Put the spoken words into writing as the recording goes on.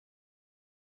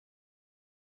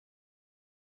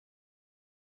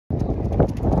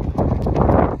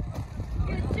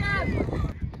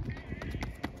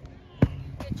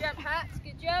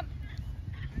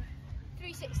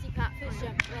60 Pat, first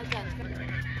jump, well done.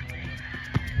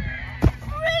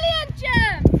 Brilliant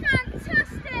jump!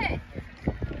 Fantastic!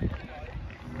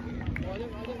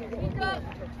 You've got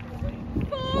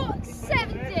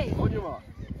 470. On your mark.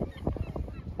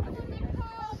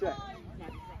 Set.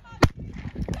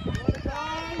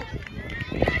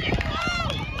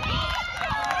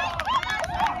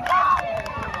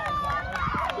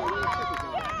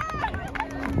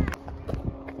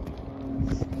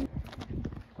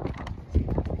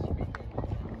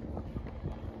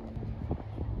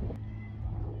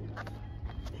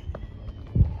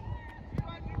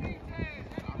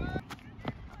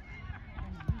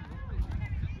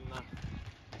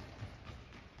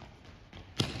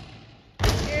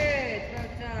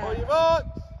 On your mark.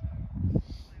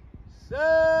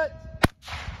 Set.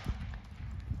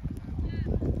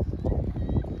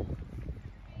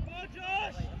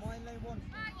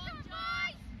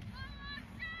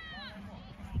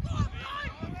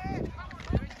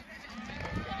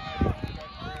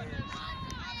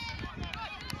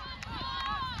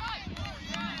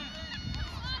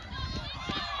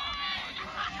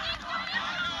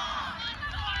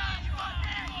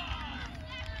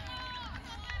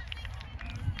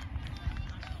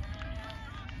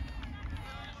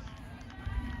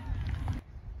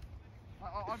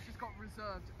 I've just got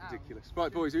reserved out. Ridiculous.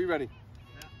 Right, boys, are you ready?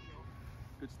 Yeah.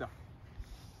 Good stuff.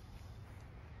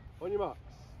 On your marks.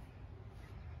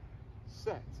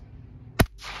 Set.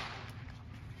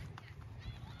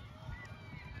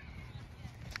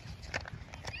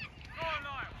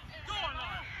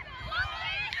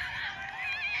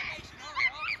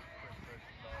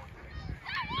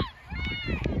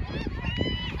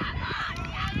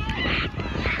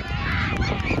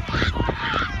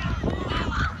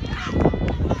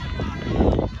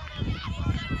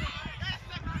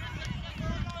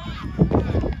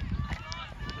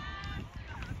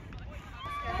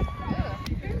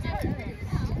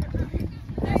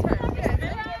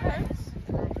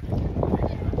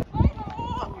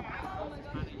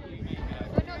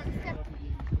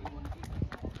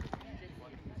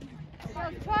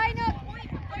 Try not.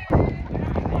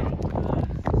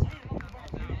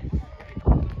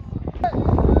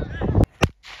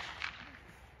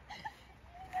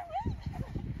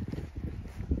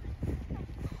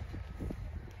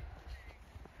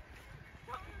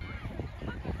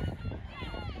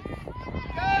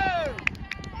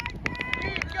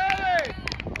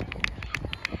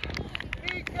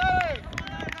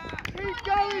 Keep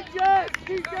going, Jess!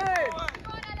 Keep going!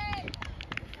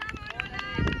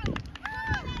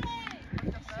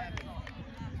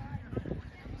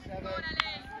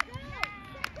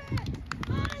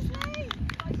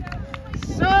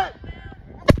 Set!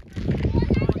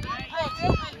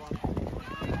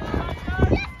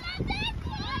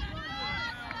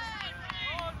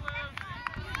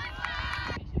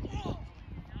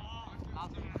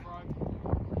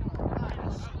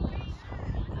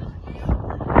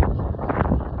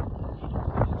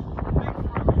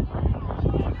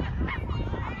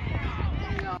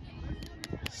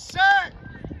 Set!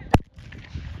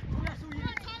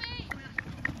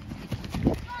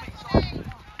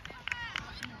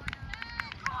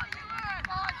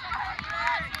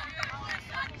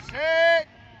 Sit!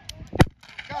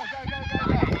 Go, go, go, go,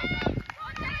 go!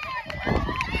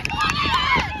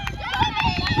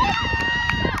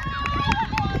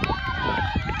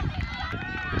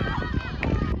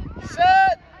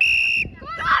 Sit!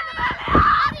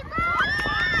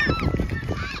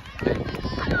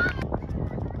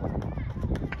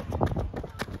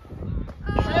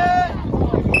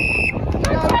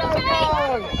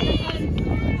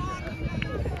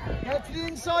 Go to the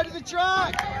inside of the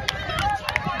track!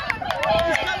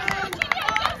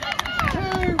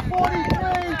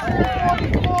 2:43,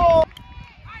 2:44!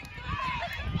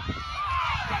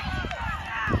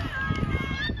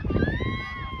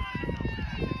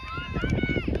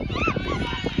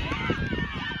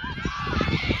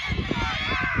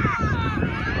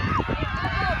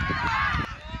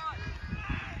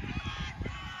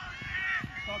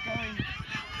 Start going.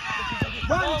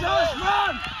 Run, Josh,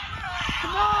 run!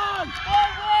 Come on!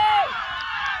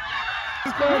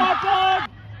 Forward! Come on!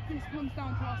 This comes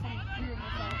down to us on three of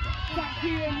ourselves. Back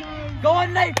here, no. Go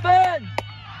on, Nathan!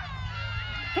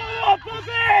 Come on,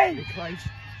 Bobby! Close.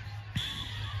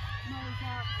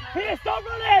 Here, stop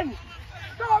running!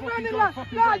 Stop running, lads!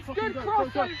 Good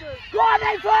crossover! Go on,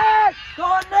 Nathan! Go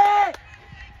on, Nick!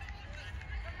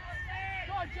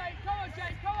 Come on, Jake! Come on,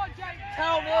 Jake! Come on, Jake!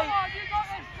 Tell me. Come on, you got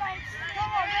this, Jake!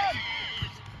 Come on, run!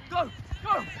 Go!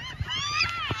 Go!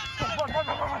 Run, run, run,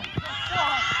 run, run! Come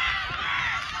on!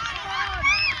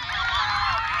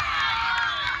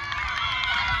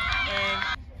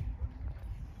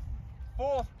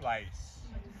 fourth place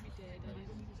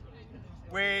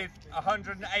with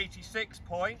 186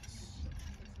 points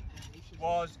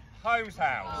was Holmes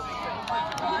House.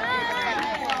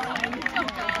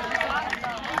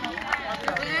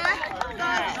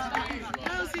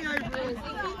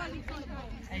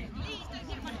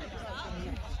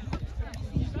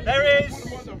 There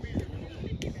is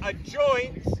a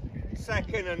joint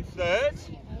second and third,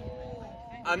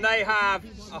 and they have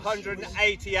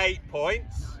 188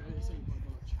 points,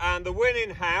 and the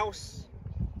winning house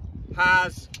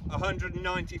has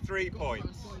 193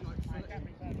 points.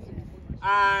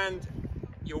 And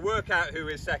you'll work out who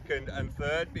is second and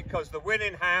third, because the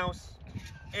winning house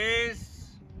is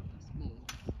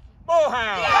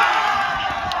Moorhouse.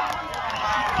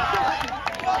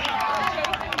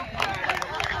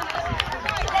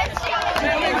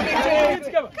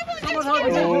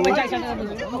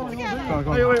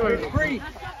 Wait. 3,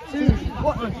 2,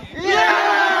 1.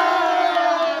 Yeah!